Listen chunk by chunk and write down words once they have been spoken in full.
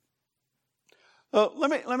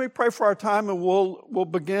Let me pray for our time, and we'll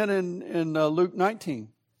begin in Luke 19.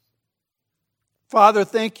 Father,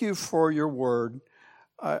 thank you for your word.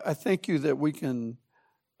 I thank you that we can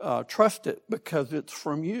trust it because it's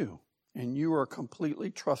from you, and you are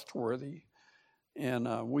completely trustworthy.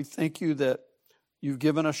 And we thank you that you've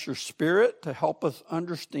given us your Spirit to help us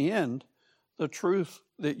understand the truth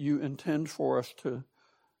that you intend for us to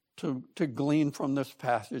glean from this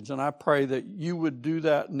passage. And I pray that you would do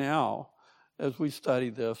that now as we study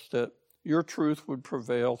this, that your truth would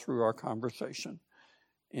prevail through our conversation,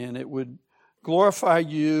 and it would glorify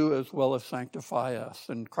you as well as sanctify us.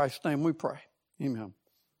 In Christ's name we pray. Amen.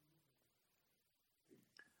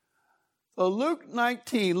 So Luke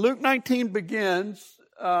 19 begins,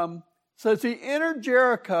 says he entered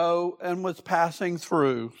Jericho and was passing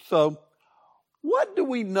through. So what do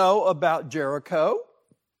we know about Jericho?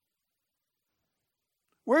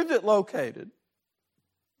 Where is it located?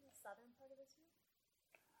 The southern part of the sea?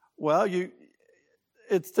 Well,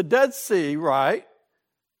 it's the Dead Sea, right?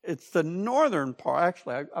 It's the northern part.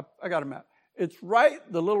 Actually, I got a map. It's right,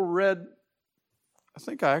 the little red, I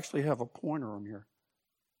think I actually have a pointer on here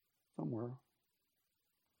somewhere.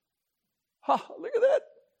 Ha, look at that.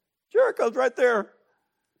 Jericho's right there.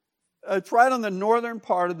 It's right on the northern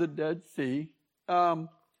part of the Dead Sea,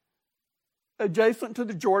 adjacent to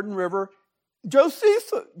the Jordan River.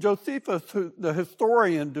 Josephus, the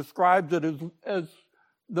historian, describes it as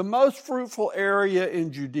the most fruitful area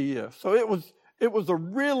in Judea. So it was a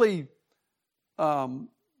really,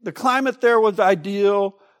 the climate there was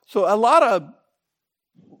ideal. So a lot of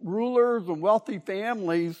rulers and wealthy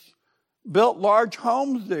families built large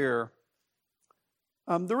homes there.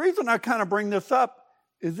 The reason I kind of bring this up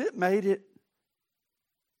is it made it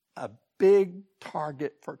a big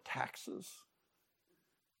target for taxes.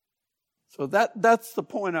 So that's the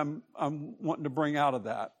point I'm wanting to bring out of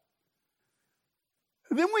that.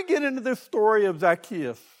 And then we get into this story of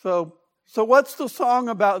Zacchaeus. So what's the song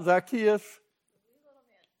about Zacchaeus?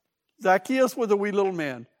 Zacchaeus was a wee little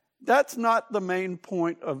man. That's not the main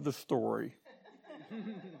point of the story.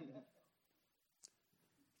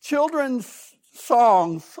 Children's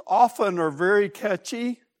songs often are very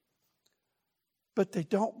catchy, but they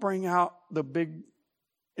don't bring out the big,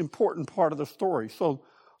 important part of the story. So,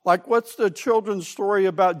 like, what's the children's story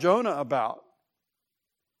about Jonah about?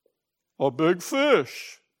 A big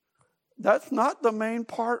fish. That's not the main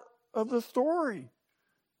part of the story.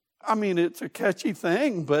 I mean, it's a catchy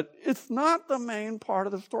thing, but it's not the main part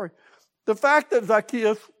of the story. The fact that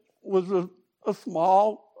Zacchaeus was a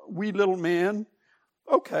small, wee little man,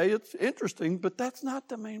 okay, it's interesting, but that's not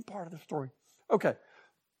the main part of the story. Okay,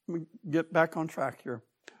 let me get back on track here.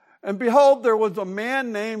 And behold, there was a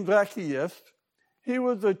man named Zacchaeus. He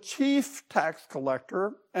was a chief tax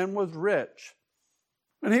collector and was rich.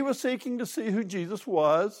 And he was seeking to see who Jesus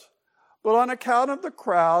was, but on account of the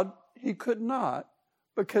crowd, he could not,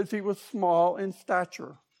 because he was small in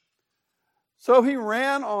stature. So he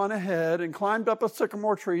ran on ahead and climbed up a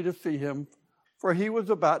sycamore tree to see him, for he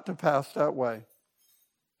was about to pass that way.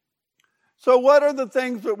 So what are the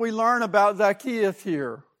things that we learn about Zacchaeus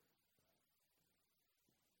here?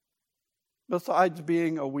 Besides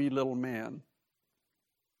being a wee little man.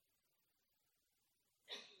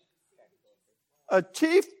 A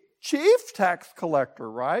chief tax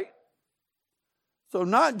collector, right? So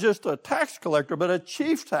not just a tax collector, but a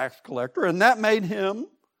chief tax collector, and that made him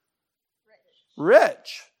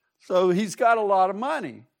rich. So he's got a lot of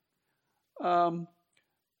money. Then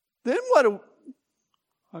what?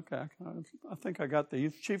 Okay, I think I got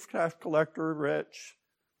these. Chief tax collector, rich.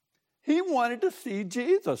 He wanted to see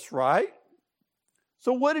Jesus, right?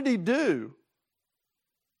 So what did he do?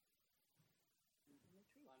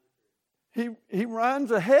 He runs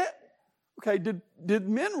ahead. Okay, did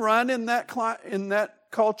men run in that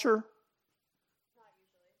culture?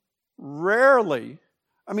 Rarely.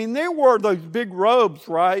 I mean, they wore those big robes,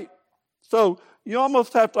 right? So you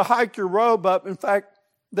almost have to hike your robe up. In fact,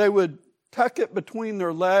 they would tuck it between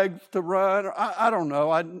their legs to run. I don't know.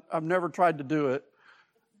 I've never tried to do it.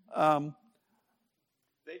 They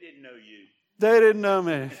didn't know you. They didn't know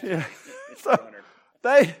me. Yeah. So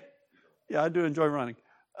I do enjoy running.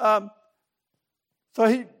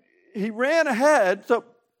 So he ran ahead,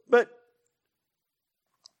 but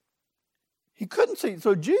he couldn't see.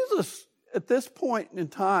 So Jesus, at this point in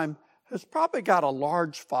time, has probably got a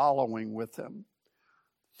large following with him.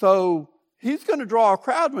 So he's going to draw a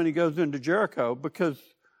crowd when he goes into Jericho, because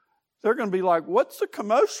they're going to be like, what's the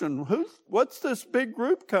commotion? What's this big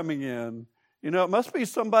group coming in? You know, it must be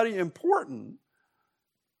somebody important.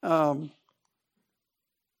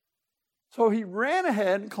 So he ran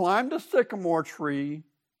ahead and climbed a sycamore tree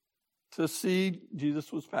to see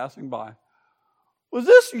Jesus was passing by. Was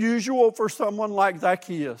this usual for someone like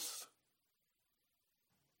Zacchaeus?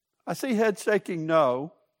 I see head shaking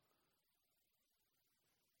no.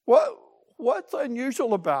 What's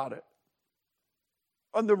unusual about it?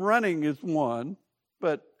 And the running is one,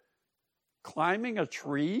 but climbing a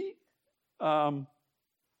tree? If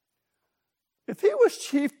he was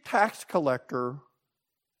chief tax collector,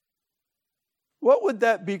 what would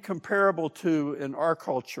that be comparable to in our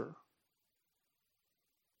culture?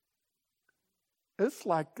 It's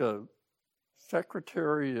like a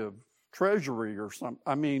secretary of treasury or something.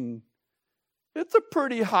 I mean, it's a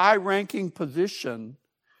pretty high-ranking position.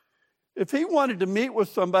 If he wanted to meet with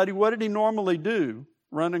somebody, what did he normally do?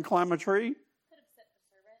 Run and climb a tree? Could have sent a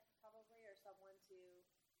servant, probably, or someone to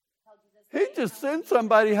tell Jesus. He'd just send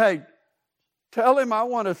somebody, hey, tell him I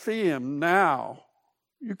want to see him now.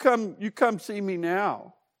 You come see me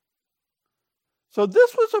now. So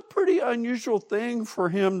this was a pretty unusual thing for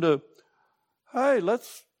him to, hey, I'm going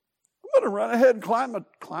to run ahead and climb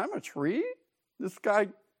a tree. This guy,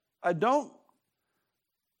 I don't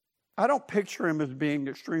picture him as being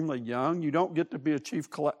extremely young. You don't get to be a chief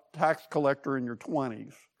tax collector in your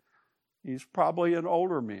 20s. He's probably an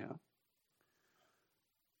older man.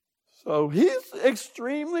 So he's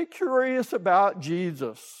extremely curious about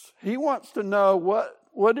Jesus. He wants to know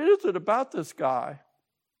what is it about this guy.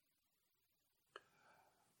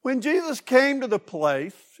 When Jesus came to the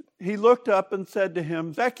place, he looked up and said to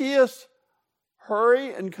him, Zacchaeus,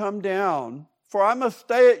 hurry and come down, for I must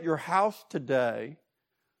stay at your house today.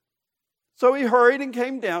 So he hurried and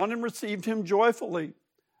came down and received him joyfully.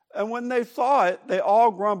 And when they saw it, they all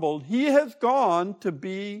grumbled, he has gone to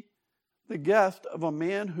be the guest of a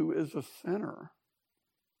man who is a sinner.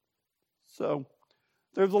 So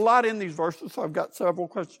there's a lot in these verses, so I've got several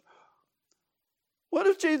questions. What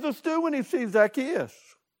does Jesus do when he sees Zacchaeus?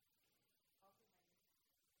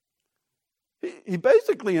 He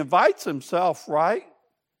basically invites himself, right?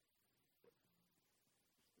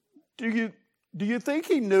 Do you think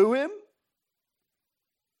he knew him?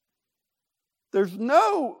 There's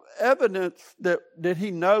no evidence that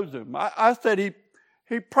he knows him. I said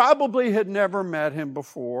he probably had never met him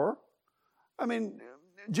before. I mean,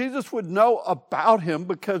 Jesus would know about him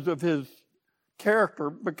because of his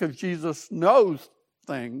character, because Jesus knows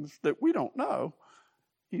things that we don't know.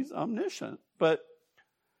 He's omniscient. But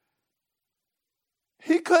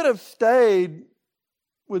he could have stayed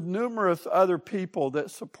with numerous other people that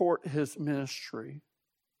support his ministry.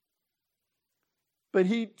 But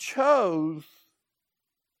he chose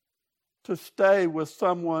to stay with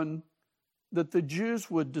someone that the Jews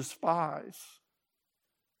would despise.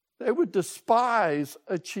 They would despise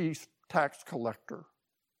a chief tax collector.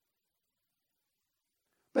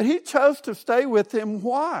 But he chose to stay with him.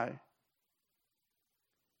 Why?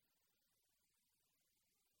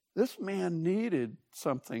 This man needed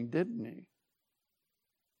something, didn't he?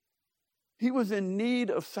 He was in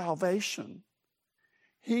need of salvation.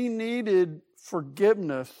 He needed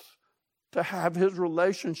forgiveness to have his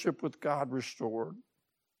relationship with God restored.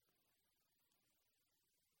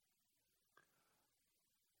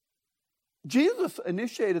 Jesus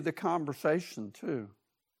initiated the conversation too.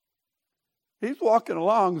 He's walking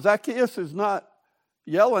along. Zacchaeus is not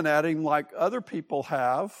yelling at him like other people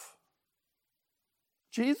have.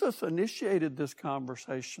 Jesus initiated this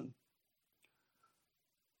conversation.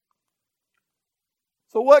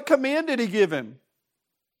 So what command did he give him?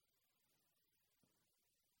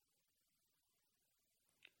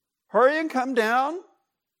 Hurry and come down.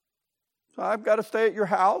 So I've got to stay at your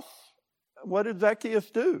house. What did Zacchaeus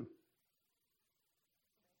do?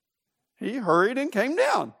 He hurried and came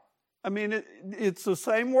down. I mean, it's the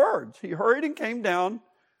same words. He hurried and came down,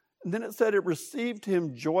 and then it said it received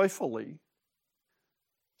him joyfully.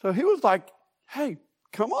 So he was like, hey,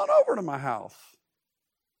 come on over to my house.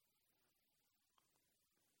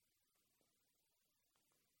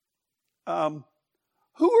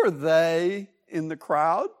 Who are they in the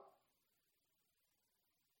crowd?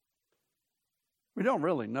 We don't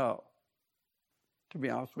really know, to be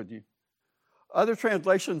honest with you. Other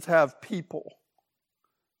translations have people.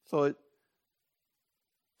 So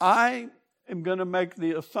I am going to make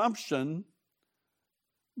the assumption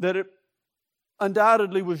that it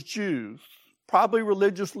undoubtedly was Jews, probably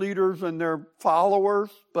religious leaders and their followers,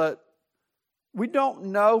 but we don't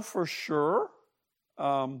know for sure.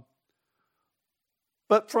 But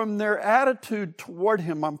from their attitude toward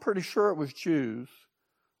him, I'm pretty sure it was Jews,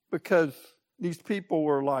 because these people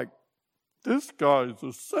were like, this guy's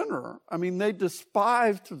a sinner. I mean, they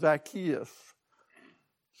despised Zacchaeus.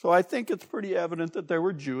 So I think it's pretty evident that they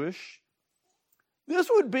were Jewish. This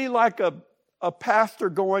would be like a a pastor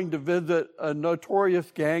going to visit a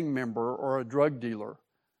notorious gang member or a drug dealer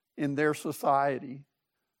in their society,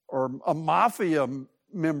 or a mafia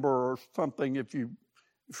member or something, if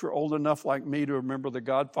you're old enough like me to remember The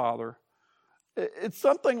Godfather. It's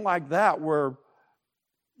something like that where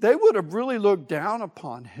they would have really looked down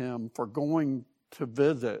upon him for going to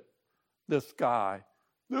visit this guy.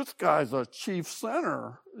 This guy's a chief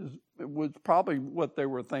sinner, was probably what they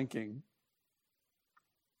were thinking.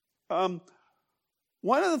 One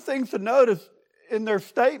of the things to notice in their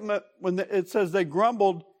statement, when it says they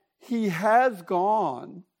grumbled, he has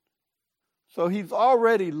gone. So he's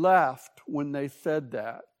already left when they said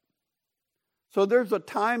that. So there's a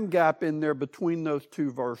time gap in there between those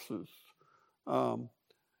two verses. And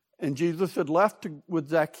Jesus had left with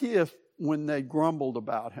Zacchaeus when they grumbled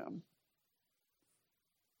about him.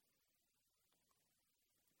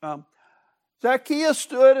 Zacchaeus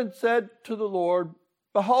stood and said to the Lord,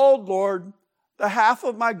 "Behold, Lord, the half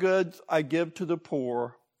of my goods I give to the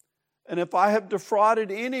poor, and if I have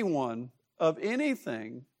defrauded anyone of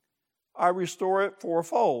anything, I restore it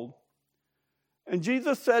fourfold." And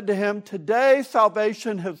Jesus said to him, "Today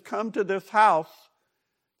salvation has come to this house,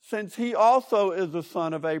 since he also is the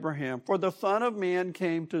son of Abraham. For the Son of Man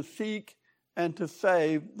came to seek and to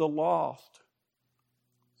save the lost."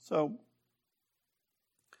 So,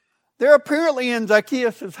 they're apparently in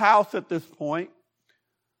Zacchaeus' house at this point.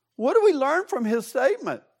 What do we learn from his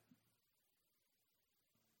statement?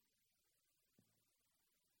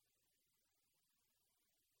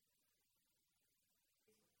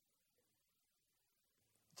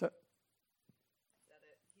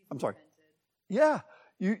 I'm sorry. Yeah,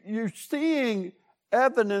 you're seeing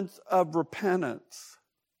evidence of repentance.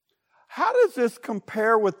 How does this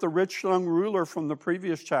compare with the rich young ruler from the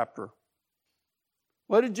previous chapter?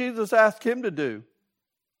 What did Jesus ask him to do?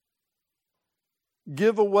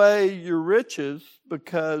 Give away your riches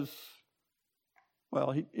because,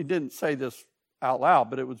 well, he didn't say this out loud,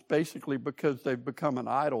 but it was basically because they've become an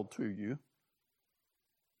idol to you.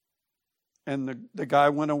 And the guy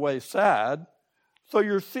went away sad. So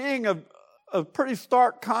you're seeing a pretty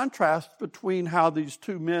stark contrast between how these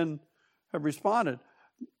two men have responded.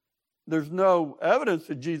 There's no evidence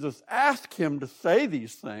that Jesus asked him to say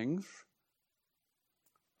these things,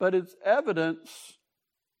 but it's evidence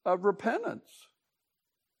of repentance.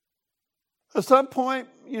 At some point,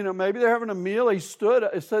 maybe they're having a meal. It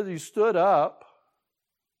says he stood up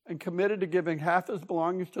and committed to giving half his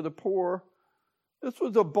belongings to the poor. This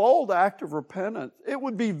was a bold act of repentance. It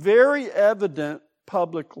would be very evident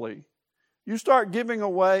publicly. You start giving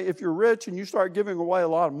away, if you're rich and you start giving away a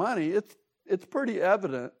lot of money, it's pretty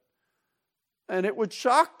evident. And it would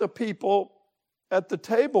shock the people at the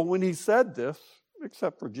table when he said this,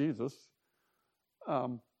 except for Jesus.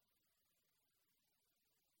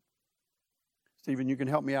 Stephen, you can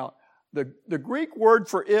help me out. The Greek word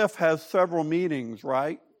for if has several meanings,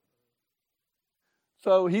 right?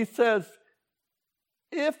 So he says,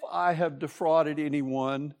 if I have defrauded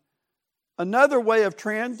anyone, another way of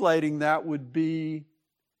translating that would be,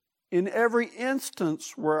 in every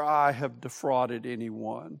instance where I have defrauded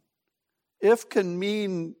anyone. If can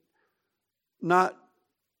mean not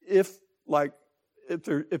if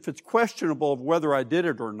it's questionable of whether I did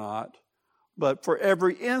it or not, but for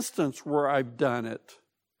every instance where I've done it.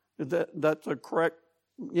 That's a correct,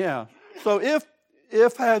 yeah. So if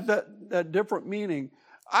has that different meaning,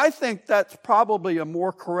 I think that's probably a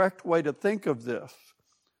more correct way to think of this.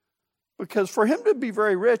 Because for him to be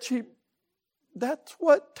very rich, that's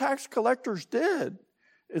what tax collectors did,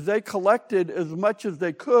 is they collected as much as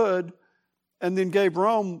they could and then gave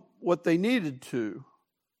Rome what they needed to.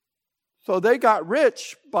 So they got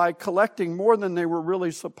rich by collecting more than they were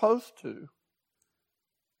really supposed to.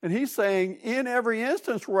 And he's saying, in every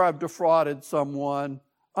instance where I've defrauded someone,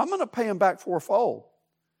 I'm going to pay him back fourfold.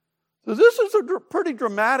 So this is a pretty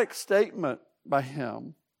dramatic statement by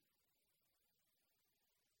him.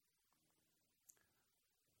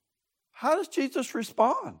 How does Jesus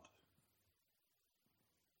respond?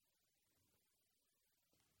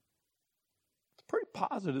 It's a pretty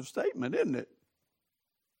positive statement, isn't it?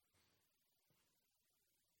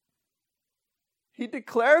 He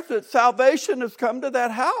declares that salvation has come to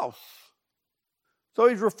that house. So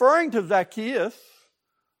he's referring to Zacchaeus.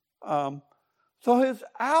 So his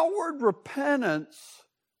outward repentance,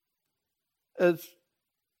 as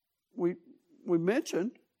we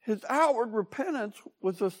mentioned, his outward repentance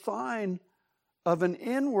was a sign of an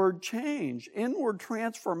inward change, inward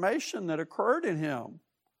transformation that occurred in him.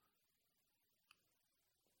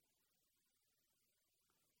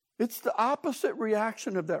 It's the opposite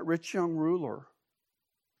reaction of that rich young ruler.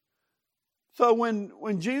 So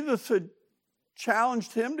when Jesus had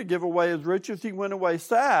challenged him to give away his riches. He went away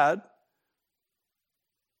sad.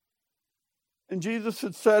 And Jesus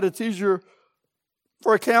had said it's easier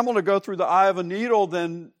for a camel to go through the eye of a needle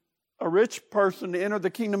than a rich person to enter the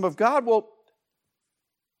kingdom of God. Well,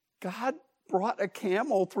 God brought a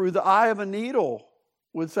camel through the eye of a needle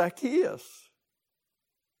with Zacchaeus.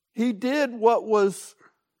 He did what was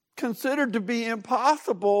considered to be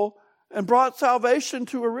impossible and brought salvation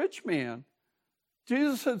to a rich man.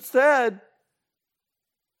 Jesus had said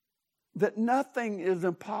that nothing is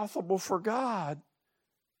impossible for God.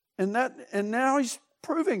 And now he's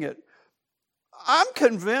proving it. I'm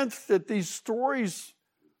convinced that these stories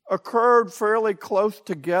occurred fairly close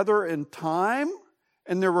together in time,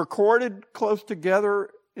 and they're recorded close together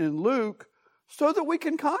in Luke so that we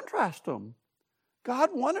can contrast them. God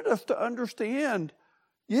wanted us to understand,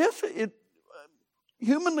 yes,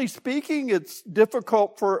 humanly speaking, it's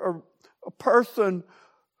difficult for a person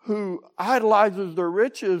who idolizes their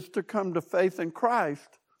riches to come to faith in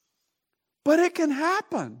Christ. But it can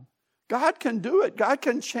happen. God can do it. God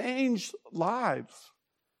can change lives.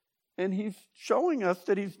 And he's showing us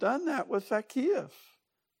that he's done that with Zacchaeus.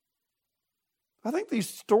 I think these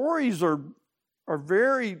stories are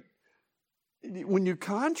very, when you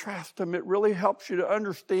contrast them, it really helps you to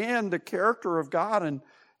understand the character of God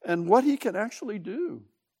and what he can actually do.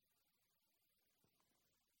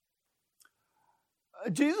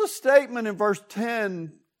 Jesus' statement in verse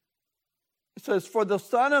 10 says, "For the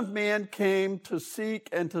Son of Man came to seek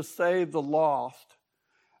and to save the lost."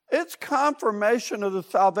 It's confirmation of the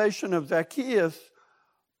salvation of Zacchaeus,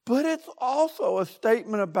 but it's also a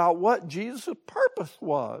statement about what Jesus' purpose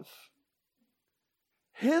was.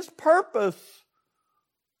 His purpose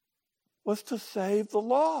was to save the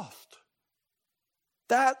lost.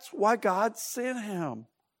 That's why God sent him.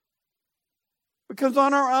 Because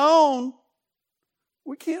on our own,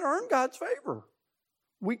 we can't earn God's favor.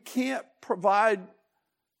 We can't provide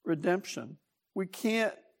redemption. We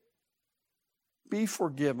can't be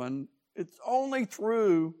forgiven. It's only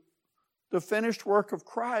through the finished work of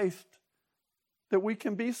Christ that we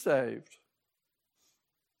can be saved.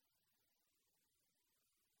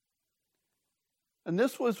 And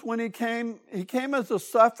this was when he came as a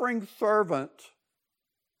suffering servant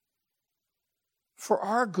for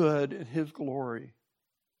our good and his glory.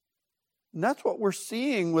 And that's what we're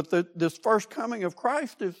seeing with this first coming of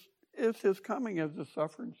Christ is his coming as a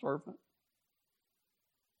suffering servant.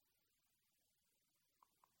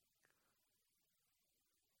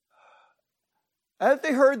 As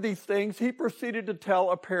they heard these things, he proceeded to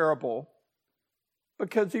tell a parable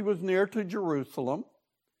because he was near to Jerusalem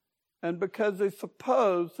and because they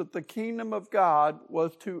supposed that the kingdom of God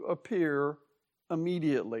was to appear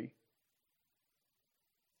immediately.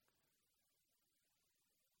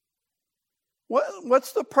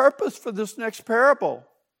 What's the purpose for this next parable?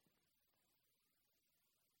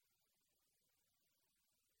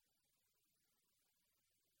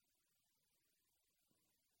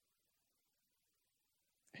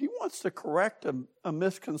 He wants to correct a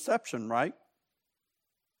misconception, right?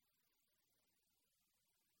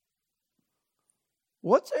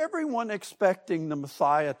 What's everyone expecting the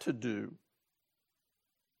Messiah to do?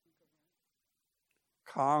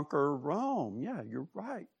 Conquer Rome. Yeah, you're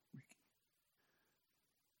right.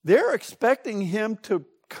 They're expecting him to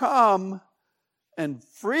come and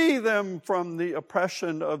free them from the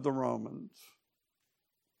oppression of the Romans.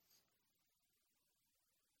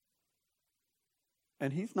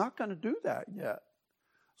 And he's not going to do that yet.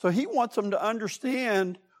 So he wants them to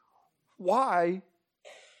understand what's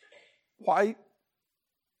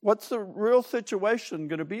the real situation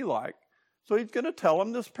going to be like. So he's going to tell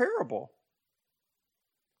them this parable.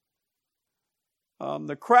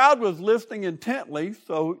 The crowd was listening intently,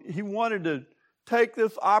 so he wanted to take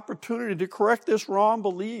this opportunity to correct this wrong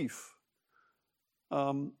belief.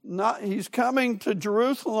 He's coming to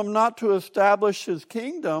Jerusalem not to establish his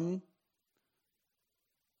kingdom,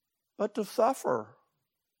 but to suffer.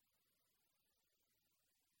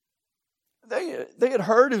 They had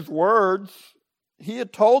heard his words. He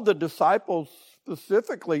had told the disciples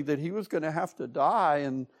specifically that he was going to have to die,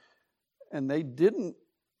 and they didn't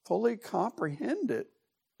fully comprehend it.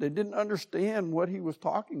 They didn't understand what he was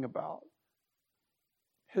talking about.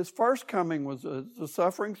 His first coming was as a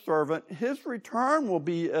suffering servant. His return will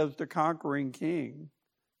be as the conquering king.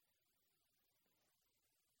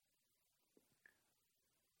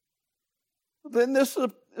 Then this is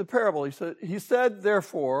a parable. He said,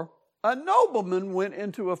 therefore, a nobleman went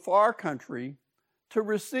into a far country to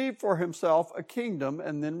receive for himself a kingdom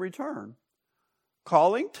and then return.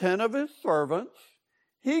 Calling 10 of his servants,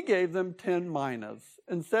 he gave them 10 minas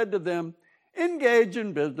and said to them, engage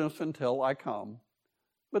in business until I come."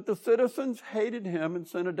 But the citizens hated him and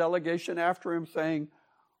sent a delegation after him, saying,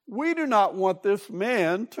 "We do not want this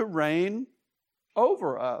man to reign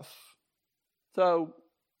over us." So,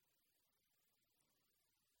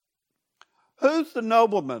 who's the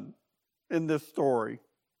nobleman in this story?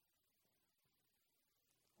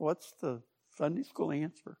 What's the Sunday school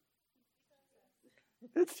answer?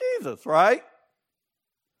 It's Jesus, right?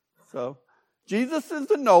 So, Jesus is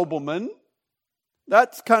the nobleman.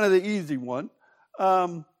 That's kind of the easy one.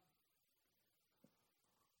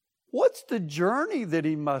 What's the journey that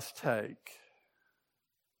he must take?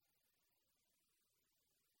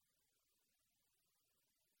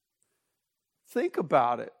 Think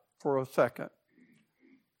about it for a second.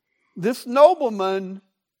 This nobleman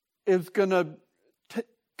is going to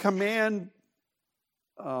command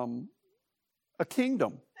a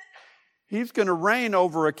kingdom. He's going to reign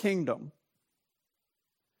over a kingdom.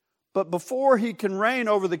 But before he can reign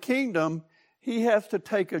over the kingdom, he has to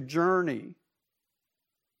take a journey.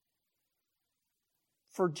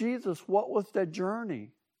 For Jesus, what was that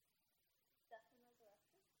journey? Death and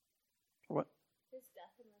resurrection. What? His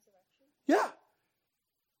death and resurrection. Yeah.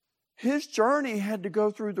 His journey had to go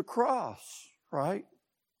through the cross, right?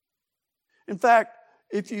 In fact,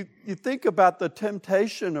 if you think about the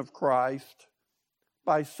temptation of Christ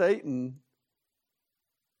by Satan,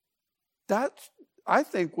 that, I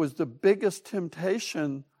think, was the biggest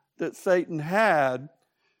temptation that Satan had,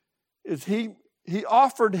 is he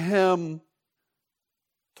offered him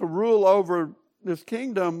to rule over this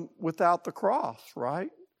kingdom without the cross,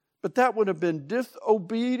 right? But that would have been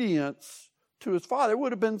disobedience to his Father. It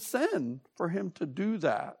would have been sin for him to do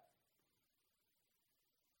that.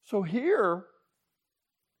 So here,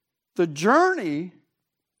 the journey,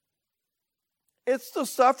 it's the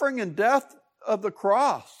suffering and death of the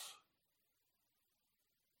cross.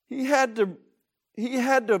 He had to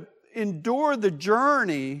endure the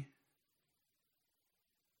journey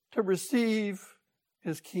to receive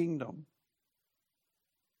his kingdom.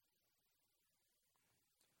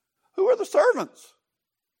 Who are the servants?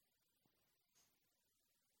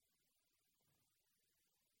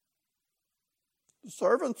 The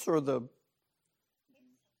servants are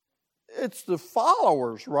it's the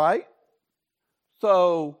followers, right?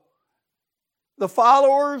 So the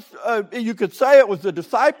followers, you could say it was the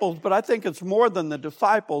disciples, but I think it's more than the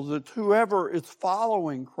disciples. It's whoever is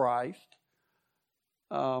following Christ.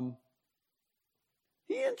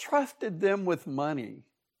 He entrusted them with money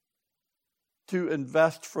to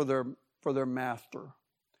invest for their master.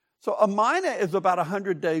 So a mina is about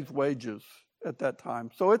 100 days' wages at that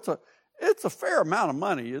time. So it's a fair amount of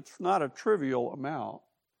money. It's not a trivial amount.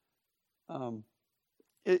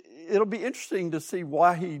 It'll be interesting to see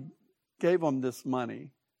why he gave them this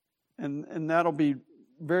money. And that'll be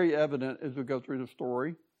very evident as we go through the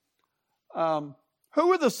story. Who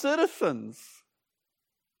are the citizens?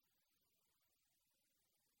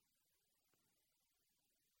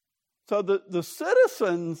 So the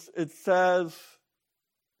citizens, it says,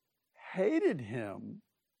 hated him.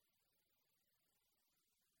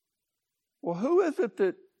 Well, who is it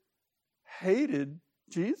that hated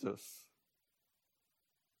Jesus?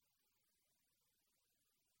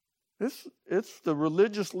 It's the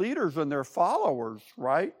religious leaders and their followers,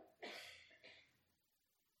 right?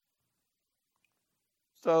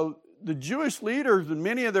 So the Jewish leaders and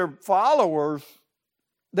many of their followers,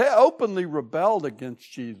 they openly rebelled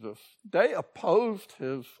against Jesus. They opposed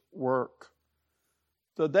his work.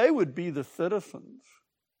 So they would be the citizens.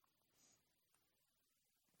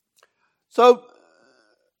 So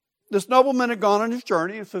this nobleman had gone on his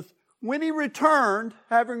journey. It says, when he returned,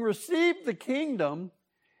 having received the kingdom,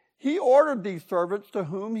 he ordered these servants to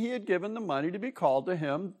whom he had given the money to be called to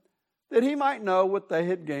him, that he might know what they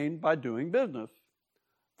had gained by doing business.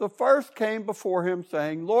 The first came before him,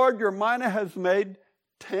 saying, "Lord, your mina has made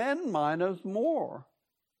 10 minas more."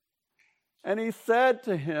 And he said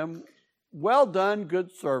to him, "Well done,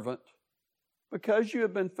 good servant. Because you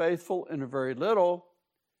have been faithful in a very little,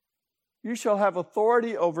 you shall have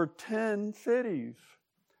authority over 10 cities.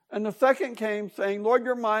 And the second came, saying, "Lord,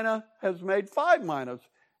 your mina has made 5 minas."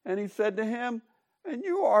 And he said to him, "And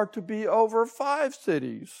you are to be over 5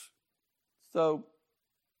 cities. So,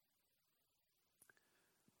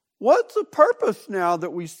 what's the purpose now that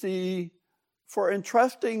we see for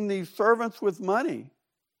entrusting these servants with money?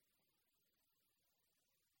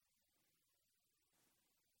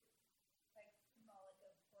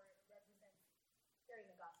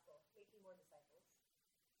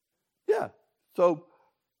 Yeah. So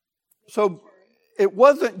it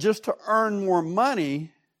wasn't just to earn more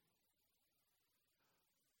money,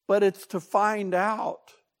 but it's to find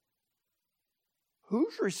out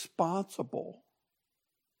who's responsible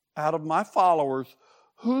out of my followers?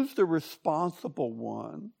 Who's the responsible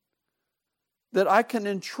one that I can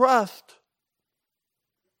entrust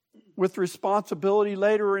with responsibility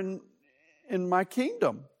later in my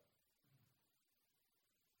kingdom?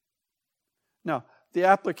 Now, the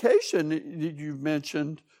application that you've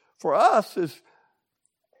mentioned for us is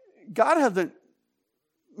God hasn't,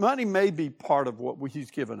 money may be part of what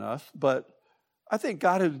He's given us, but I think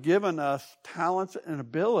God has given us talents and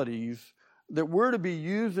abilities that we're to be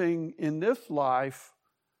using in this life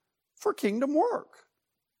for kingdom work.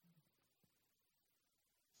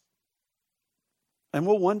 And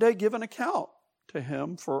we'll one day give an account to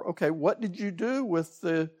Him for, okay, what did you do with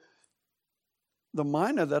the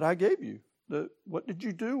mina that I gave you? What did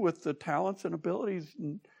you do with the talents and abilities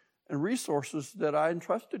and resources that I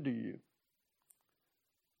entrusted to you?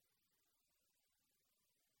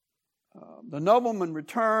 The nobleman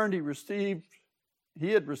returned. He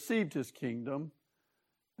had received his kingdom,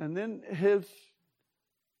 and then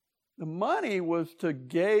the money was to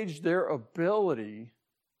gauge their ability,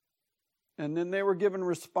 and then they were given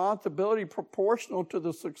responsibility proportional to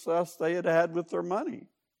the success they had had with their money.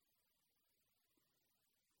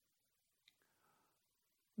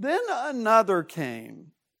 Then another came,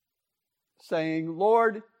 saying,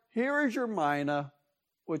 Lord, here is your mina,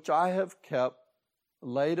 which I have kept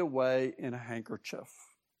laid away in a handkerchief.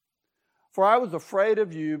 For I was afraid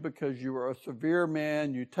of you because you are a severe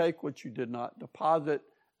man. You take what you did not deposit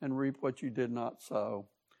and reap what you did not sow.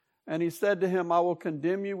 And he said to him, I will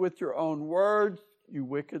condemn you with your own words, you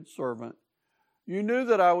wicked servant. You knew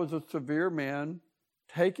that I was a severe man,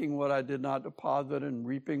 taking what I did not deposit and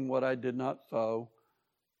reaping what I did not sow.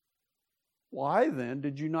 Why then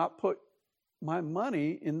did you not put my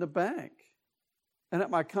money in the bank? And at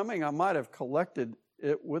my coming, I might have collected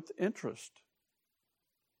it with interest.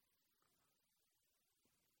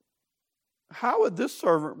 How had this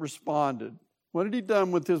servant responded? What had he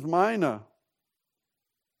done with his mina?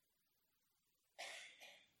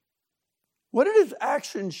 What did his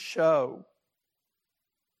actions show?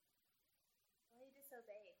 Well, he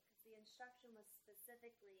disobeyed because the instruction was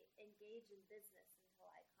specifically engage in business until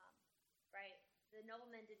I come, right? The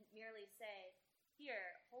nobleman didn't merely say,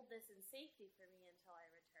 here, hold this in safety for me until I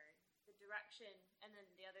return. The direction, and then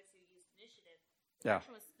the other two used initiative. The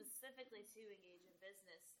direction was specifically to engage in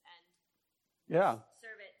business, and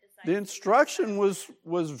servant decided the instruction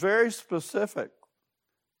was very specific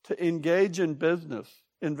to engage in business,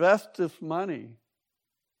 invest this money.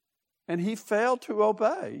 And he failed to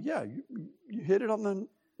obey. Yeah, you hit it on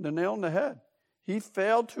the nail on the head. He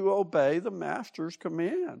failed to obey the master's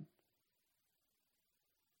command.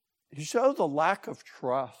 He shows a lack of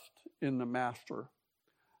trust in the master.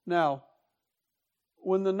 Now,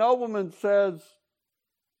 when the nobleman says,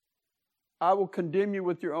 I will condemn you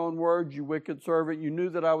with your own words, you wicked servant. You knew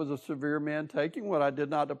that I was a severe man, taking what I did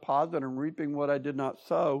not deposit and reaping what I did not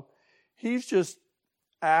sow. He's just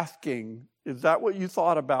asking, is that what you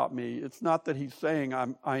thought about me? It's not that he's saying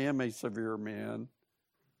I am a severe man.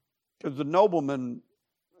 Because the nobleman,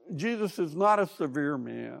 Jesus is not a severe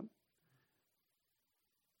man.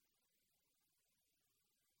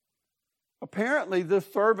 Apparently,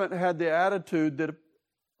 this servant had the attitude that,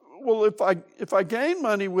 well, if I gain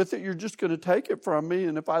money with it, you're just going to take it from me.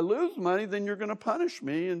 And if I lose money, then you're going to punish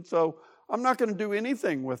me. And so I'm not going to do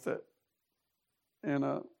anything with it. And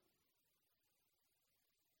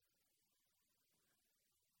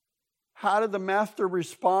how did the master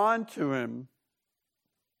respond to him?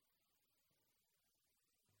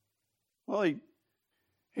 Well,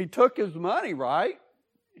 he took his money, right?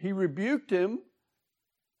 He rebuked him.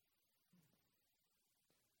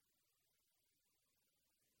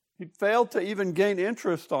 He failed to even gain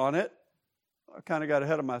interest on it. I kind of got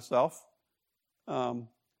ahead of myself. How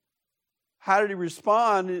did he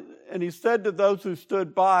respond? And he said to those who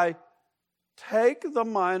stood by, take the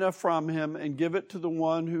mina from him and give it to the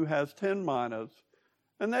one who has 10 minas.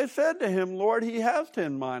 And they said to him, Lord, he has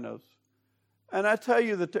 10 minas. And I tell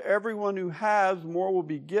you that to everyone who has, more will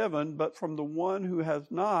be given, but from the one who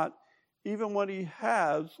has not, even what he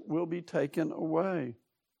has will be taken away.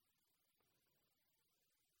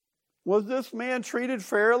 Was this man treated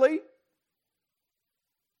fairly?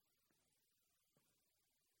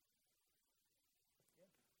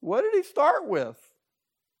 What did he start with?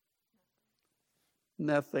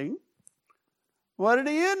 Nothing. What did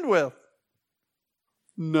he end with?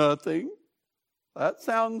 Nothing. That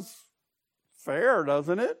sounds fair,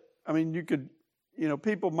 doesn't it? I mean,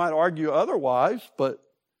 people might argue otherwise, but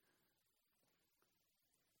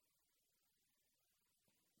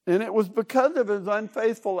and it was because of his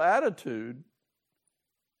unfaithful attitude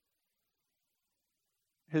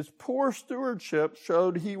his poor stewardship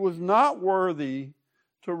showed he was not worthy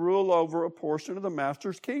to rule over a portion of the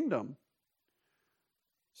master's kingdom.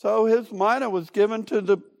 So his mina was given to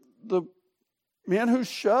the man who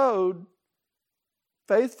showed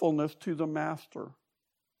faithfulness to the master.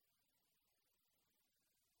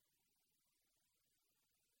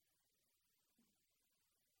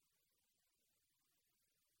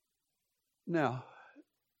 Now,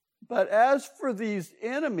 but as for these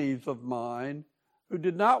enemies of mine who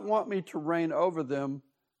did not want me to reign over them,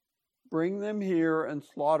 bring them here and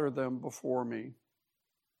slaughter them before me.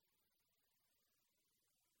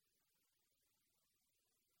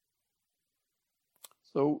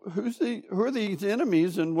 So who are these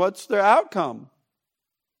enemies and what's their outcome?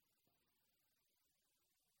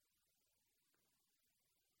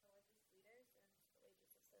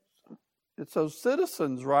 It's those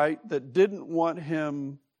citizens, right, that didn't want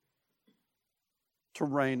him to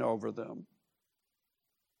reign over them.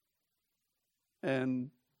 And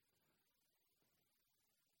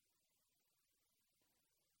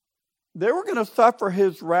they were going to suffer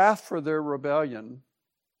his wrath for their rebellion.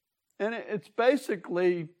 And it's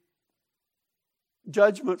basically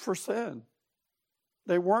judgment for sin.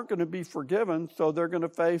 They weren't going to be forgiven, so they're going to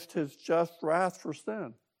face his just wrath for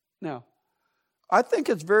sin. Now, I think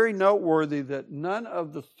it's very noteworthy that none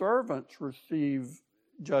of the servants receive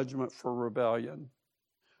judgment for rebellion.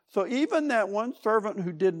 So even that one servant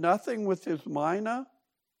who did nothing with his mina,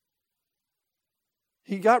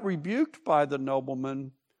 he got rebuked by the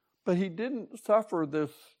nobleman, but he didn't suffer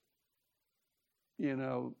this,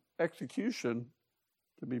 execution,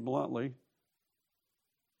 to be bluntly.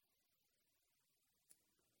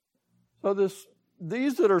 So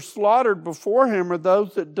these that are slaughtered before him are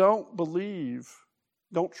those that don't believe,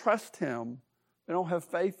 don't trust him, they don't have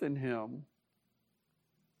faith in him.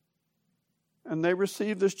 And they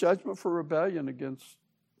receive this judgment for rebellion against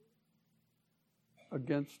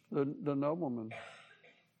the nobleman.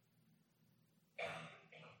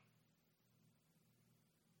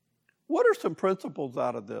 What are some principles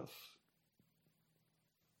out of this?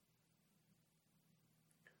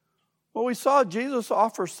 Well, we saw Jesus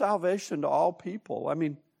offer salvation to all people. I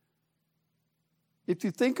mean, if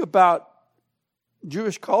you think about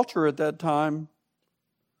Jewish culture at that time,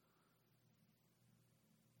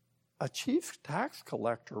 a chief tax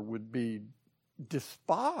collector would be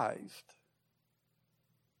despised.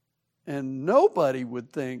 And nobody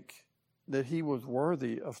would think that he was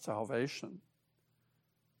worthy of salvation.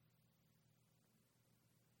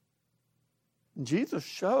 Jesus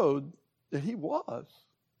showed that he was.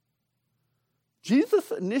 Jesus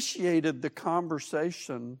initiated the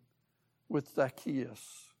conversation with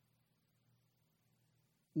Zacchaeus,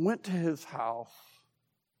 went to his house,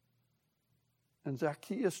 and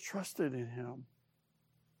Zacchaeus trusted in him.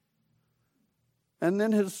 And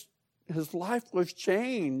then his life was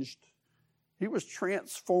changed. He was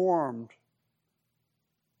transformed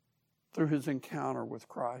through his encounter with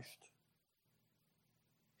Christ.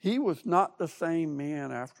 He was not the same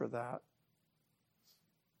man after that.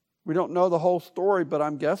 We don't know the whole story, but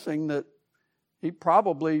I'm guessing that he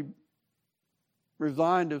probably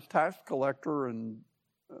resigned as tax collector and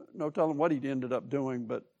no telling what he ended up doing,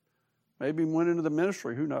 but maybe went into the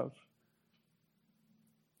ministry, who knows.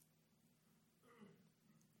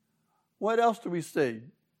 What else do we see?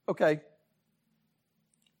 Okay.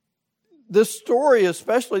 This story,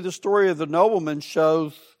 especially the story of the nobleman,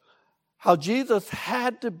 shows how Jesus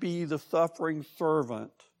had to be the suffering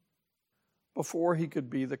servant before he could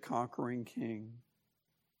be the conquering king.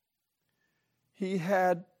 He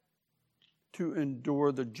had to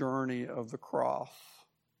endure the journey of the cross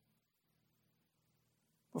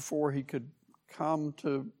before he could come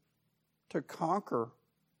to conquer.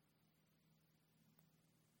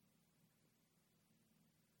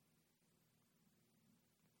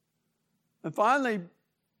 And finally,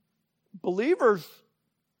 believers,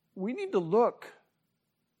 we need to look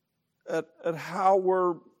at how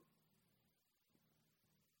we're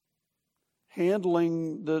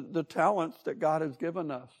handling the talents that God has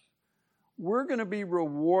given us. We're going to be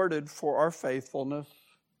rewarded for our faithfulness.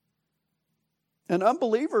 And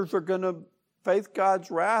unbelievers are going to face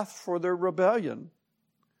God's wrath for their rebellion.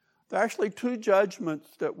 There are actually two judgments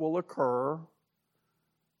that will occur.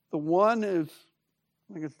 The one is,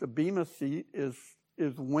 I think it's the Bema seat, is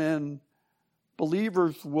when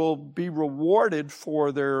believers will be rewarded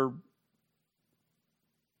for their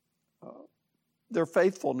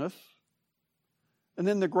faithfulness. And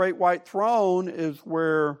then the great white throne is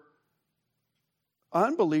where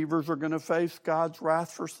unbelievers are going to face God's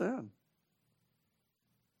wrath for sin.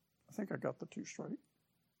 I think I got the two straight.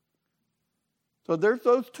 So there's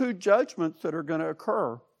those two judgments that are going to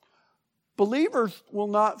occur. Believers will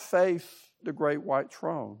not face the great white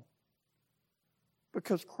throne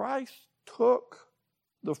because Christ took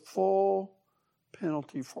the full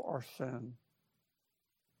penalty for our sin.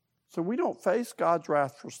 So we don't face God's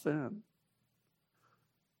wrath for sin.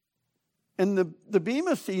 And the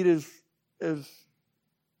Bema seat is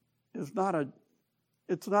not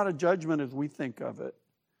a judgment as we think of it.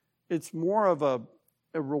 It's more of a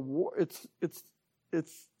reward. It's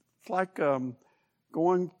like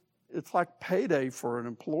it's like payday for an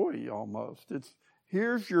employee almost. It's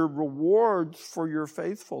here's your rewards for your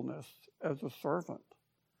faithfulness as a servant.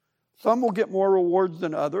 Some will get more rewards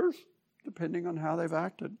than others, depending on how they've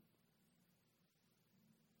acted.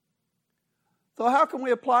 So how can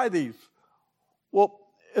we apply these? Well,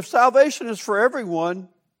 if salvation is for everyone,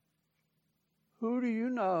 who do you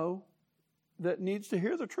know that needs to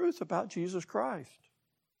hear the truth about Jesus Christ?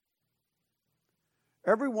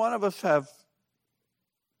 Every one of us have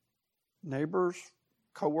neighbors,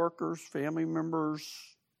 coworkers, family members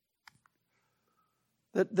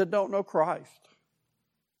that don't know Christ.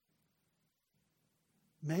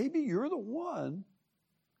 Maybe you're the one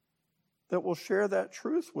that will share that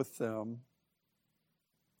truth with them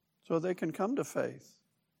so they can come to faith.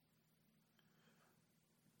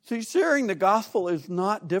 See, sharing the gospel is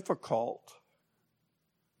not difficult.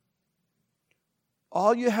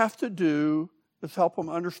 All you have to do is help them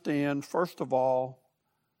understand, first of all,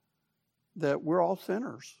 that we're all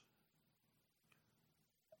sinners.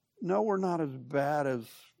 No, we're not as bad as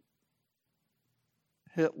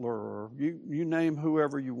Hitler or you name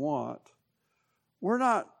whoever you want. We're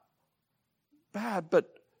not bad, but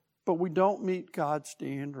we don't meet God's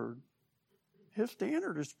standard. His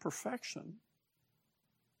standard is perfection.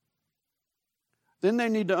 Then they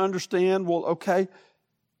need to understand, well, okay,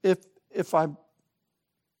 if I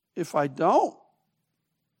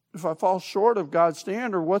fall short of God's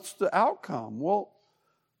standard, what's the outcome? Well,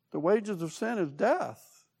 the wages of sin is death.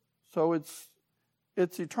 So it's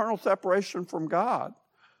eternal separation from God.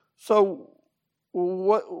 So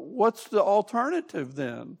what's the alternative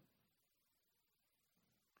then?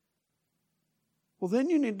 Well,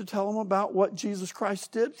 then you need to tell them about what Jesus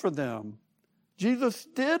Christ did for them. Jesus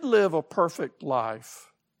did live a perfect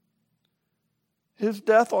life. His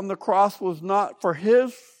death on the cross was not for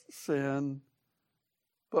his sin,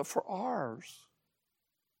 but for ours.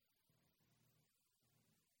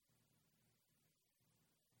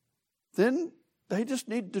 Then they just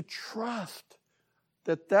need to trust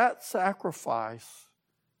that sacrifice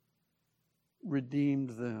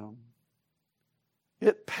redeemed them.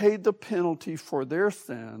 It paid the penalty for their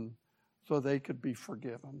sin so they could be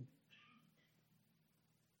forgiven.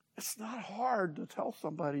 It's not hard to tell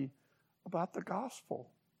somebody about the gospel.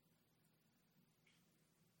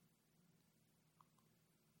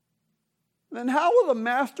 Then how will the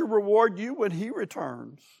master reward you when he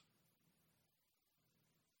returns?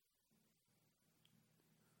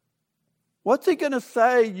 What's he going to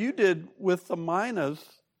say you did with the mina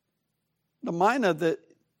that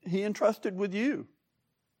he entrusted with you?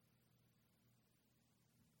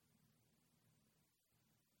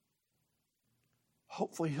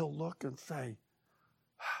 Hopefully he'll look and say,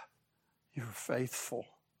 you're faithful.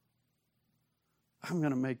 I'm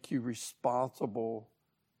going to make you responsible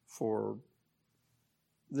for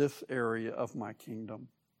this area of my kingdom.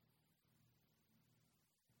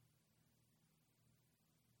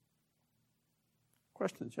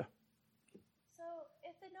 Questions, yeah? So,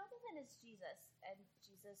 if the nobleman is Jesus and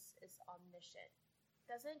Jesus is omniscient,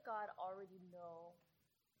 doesn't God already know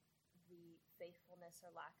the faithfulness or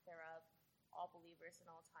lack thereof of all believers in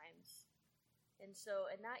all times? And so,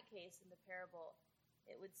 in that case, in the parable,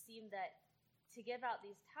 it would seem that to give out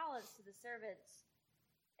these talents to the servants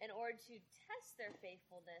in order to test their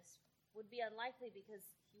faithfulness would be unlikely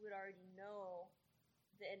because he would already know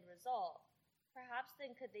the end result. Perhaps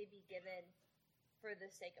then could they be given for the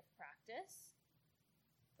sake of practice?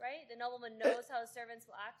 Right? The nobleman knows how his servants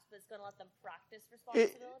will act, but it's going to let them practice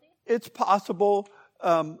responsibility? It's possible.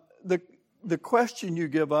 The question you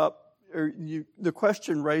give up, the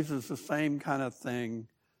question raises the same kind of thing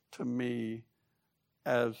to me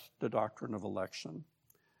as the doctrine of election.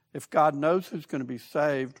 If God knows who's going to be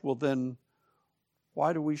saved, well then,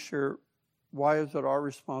 why is it our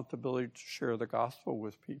responsibility to share the gospel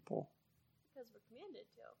with people? Because we're commanded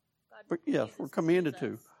to. But yes, we're commanded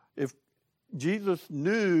to. If Jesus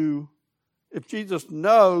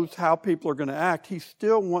knows how people are going to act, he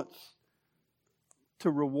still wants to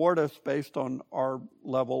reward us based on our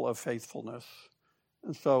level of faithfulness.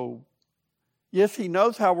 And so, yes, he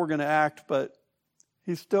knows how we're going to act, but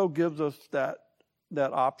he still gives us that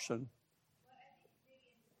option. What I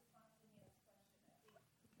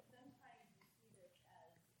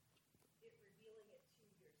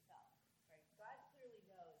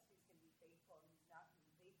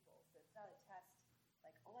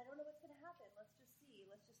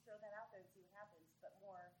throw that out there and see what happens, but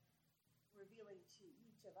more revealing to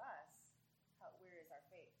each of us where is our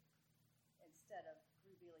faith, instead of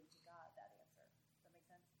revealing to God that answer. Does that make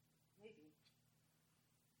sense? Maybe.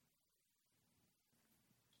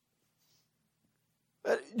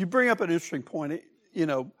 You bring up an interesting point.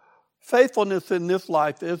 Faithfulness in this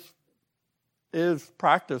life is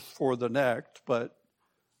practiced for the next, but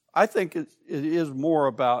I think it is more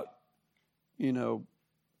about,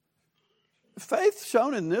 faith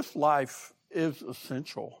shown in this life is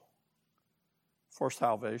essential for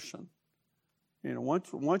salvation.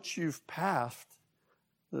 Once you've passed,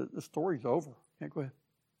 the story's over. Yeah, go ahead.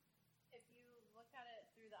 If you look at it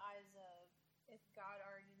through the eyes of, if God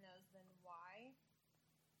already knows, then why?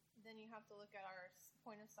 Then you have to look at our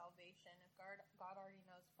point of salvation. If God already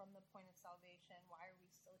knows from the point of salvation, why are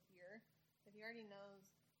we still here? If He already knows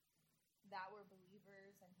that we're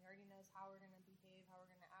believers, and He already knows how we're going to behave, how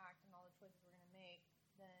we're going to act, and all the choices we're going to make,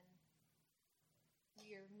 then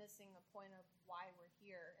we are missing the point of why we're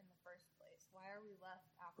here in the first place. Why are we left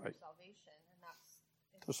after salvation? And that's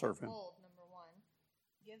to serve Him. Number one,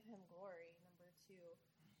 give Him glory. Number two,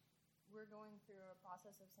 we're going through a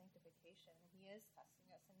process of sanctification. He is testing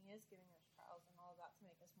us, and He is giving us trials and all of that to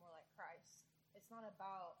make us more like Christ. It's not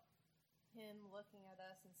about Him looking at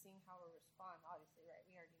us and seeing how we respond. Obviously, right?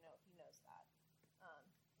 We already know He knows that.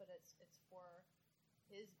 But it's for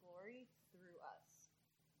His glory through us.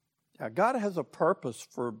 Yeah, God has a purpose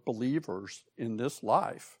for believers in this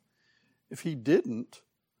life. If He didn't,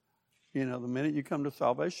 the minute you come to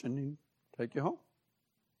salvation, He'd take you home.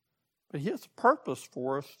 But He has a purpose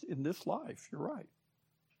for us in this life. You're right.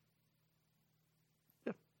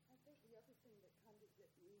 Yeah. I think the other thing that kind of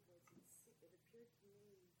hit me was it appeared to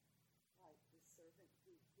me like the servant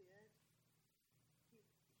who did,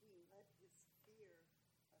 he let his fear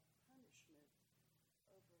of punishment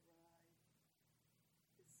override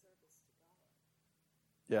his service to God.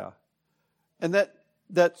 Yeah. And that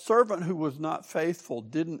servant who was not faithful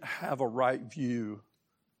didn't have a right view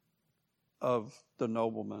of the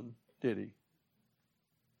nobleman, did he?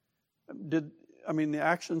 The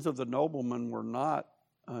actions of the nobleman were not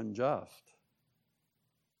unjust.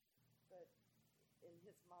 But in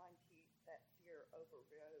his mind, that fear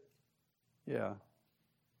overrode. Yeah.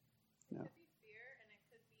 It could be fear, and it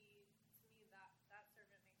could be, to me, that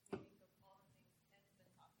servant makes me think of all the things Ken's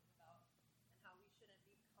been talking about, and how we shouldn't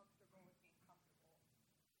be comfortable with being comfortable.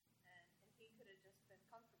 And he could have just been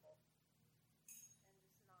comfortable and just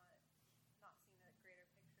not seen a greater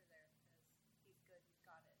picture there, because he's good, he's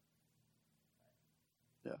got it.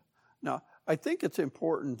 Yeah. Now, I think it's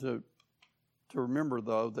important to remember,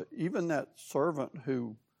 though, that even that servant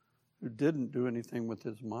who didn't do anything with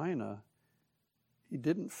his mina, he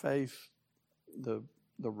didn't face the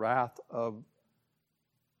wrath of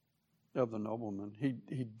the nobleman.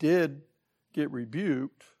 He did get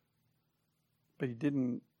rebuked, but he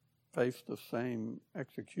didn't face the same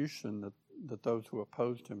execution that those who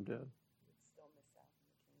opposed him did. He'd still miss out in the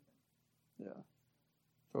kingdom. Yeah.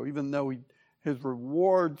 So even though his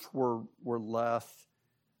rewards were less,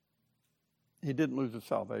 he didn't lose his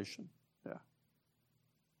salvation. Yeah.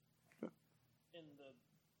 In the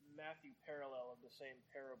Matthew parallel of the same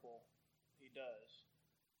parable, he does.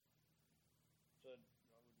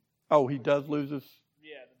 So, he does lose his...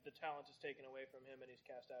 Yeah, the talent is taken away from him, and he's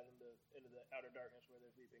cast out into the outer darkness where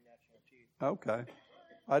there's weeping, gnashing of teeth. Okay.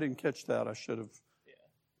 I didn't catch that. I should have... Yeah.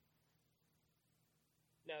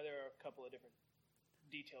 Now, there are a couple of different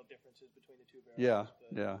detailed differences between the two Yeah,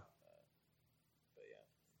 parables. yeah. But yeah.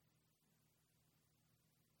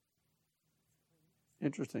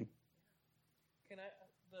 Interesting. Can I?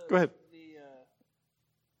 Go ahead.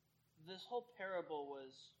 This whole parable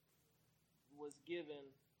was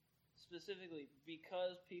given specifically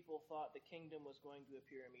because people thought the kingdom was going to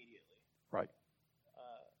appear immediately. Right.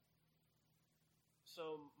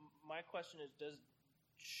 So my question is,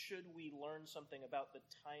 should we learn something about the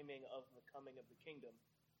timing of the coming of the kingdom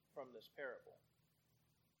from this parable?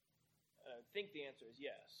 I think the answer is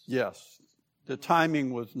yes. Yes. The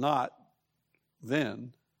timing was not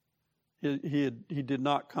then. He did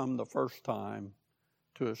not come the first time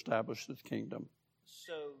to establish his kingdom.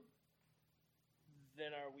 So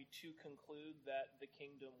then are we to conclude that the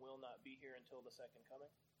kingdom will not be here until the second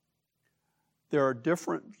coming? There are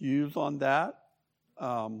different views on that.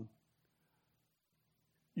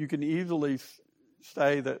 You can easily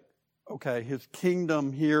say that, okay, his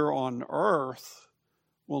kingdom here on earth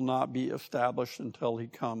will not be established until he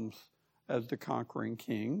comes as the conquering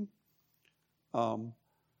king.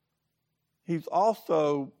 He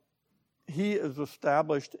has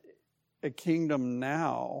established a kingdom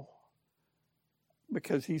now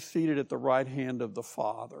because he's seated at the right hand of the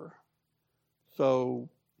Father. So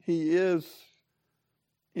he is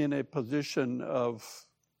in a position of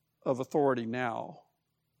authority now.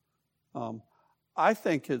 I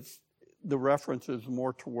think the reference is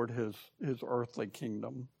more toward his earthly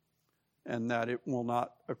kingdom, and that it will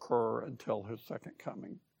not occur until his second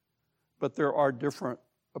coming. But there are different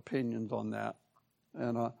opinions on that,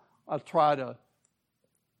 and I try to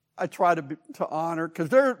honor, because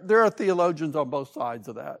there are theologians on both sides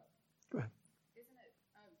of that. Go ahead. Isn't it?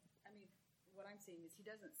 What I'm seeing is he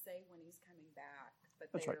doesn't say when he's coming back,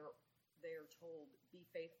 but That's right. They're told, "Be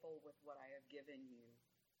faithful with what I have given you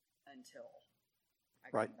until I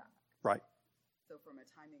Right. come back." Right. So from a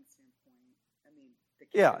timing standpoint,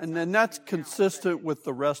 Yeah, and then that's consistent with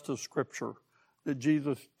the rest of Scripture, that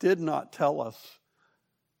Jesus did not tell us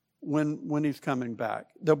when he's coming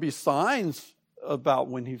back. There'll be signs about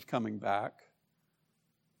when he's coming back,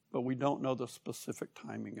 but we don't know the specific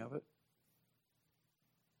timing of it.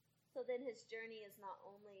 So then his journey is not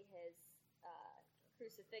only his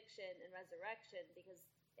crucifixion and resurrection, because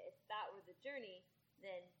if that were the journey,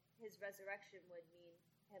 then his resurrection would mean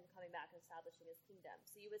him coming back and establishing his kingdom.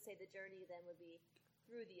 So you would say the journey then would be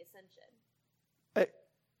through the ascension.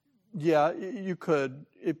 Yeah, you could,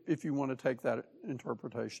 if you want to take that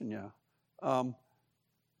interpretation, yeah.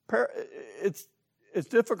 It's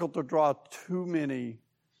difficult to draw too many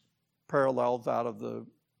parallels out of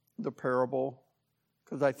the parable,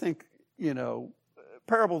 because I think,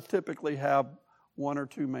 parables typically have one or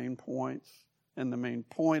two main points, and the main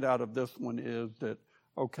point out of this one is that,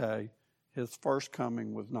 okay, his first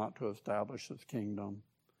coming was not to establish his kingdom.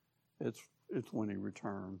 It's when he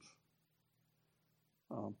returns.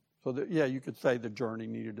 You could say the journey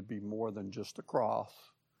needed to be more than just a cross.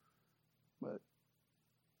 But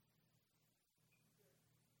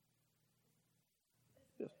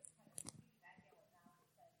yes.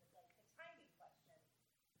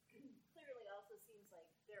 clearly also seems like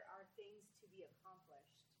there are things to be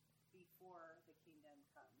accomplished before the kingdom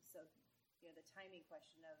comes. So, the timing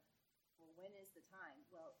question of, well, when is the time?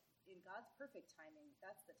 Well, in God's perfect timing,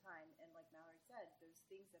 that's the time. And like Mallory said, there's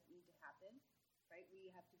things that need to happen, right?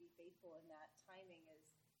 We have to be faithful in that timing is,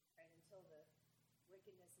 right, until the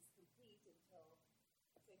wickedness is complete, until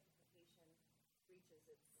sanctification reaches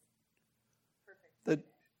its perfect timing.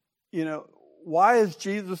 Why has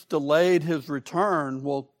Jesus delayed his return?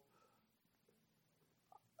 Well,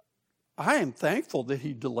 I am thankful that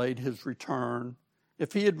he delayed his return.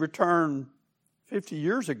 If he had returned 50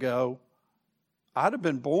 years ago, I'd have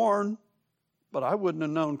been born, but I wouldn't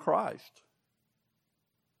have known Christ.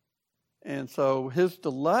 And so his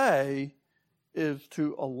delay is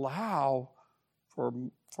to allow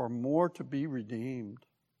for more to be redeemed,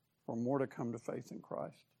 for more to come to faith in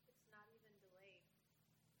Christ. It's not even delayed.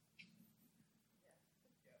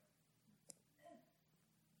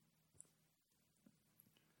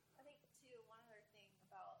 I think, too, one other thing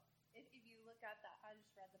about, if you look at that, I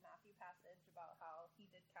just read the Matthew passage about how he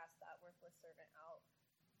did cast that worthless servant out.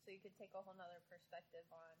 So you could take a whole nother perspective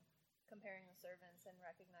on comparing the servants and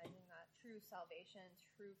recognizing that true salvation,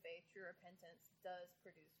 true faith, true repentance does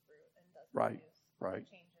produce fruit and does produce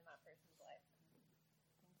change in that person's life.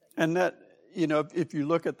 And that, if you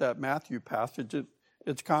look at that Matthew passage,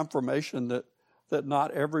 it's confirmation that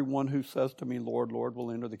not everyone who says to me, Lord, Lord,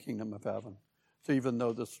 will enter the kingdom of heaven. So even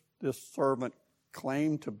though this servant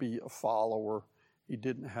claimed to be a follower, he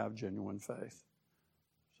didn't have genuine faith.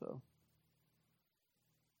 So,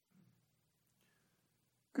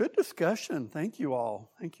 good discussion. Thank you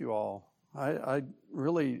all. I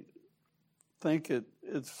really think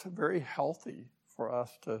it's very healthy for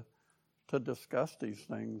us to discuss these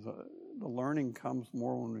things. The learning comes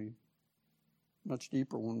much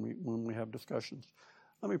deeper when we have discussions.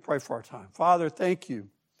 Let me pray for our time. Father, thank you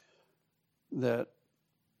that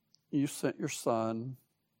you sent your Son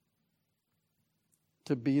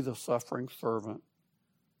to be the suffering servant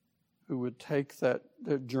who would take the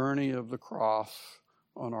journey of the cross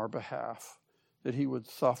on our behalf, that he would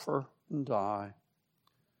suffer and die.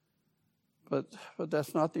 But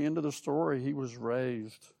that's not the end of the story. He was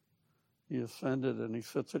raised. He ascended and he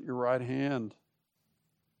sits at your right hand.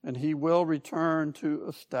 And he will return to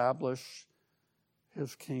establish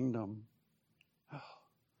his kingdom.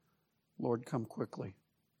 Lord, come quickly.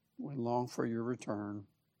 We long for your return.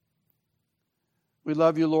 We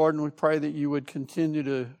love you, Lord, and we pray that you would continue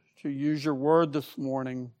to use your word this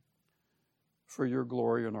morning for your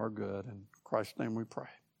glory and our good. In Christ's name we pray.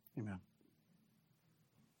 Amen.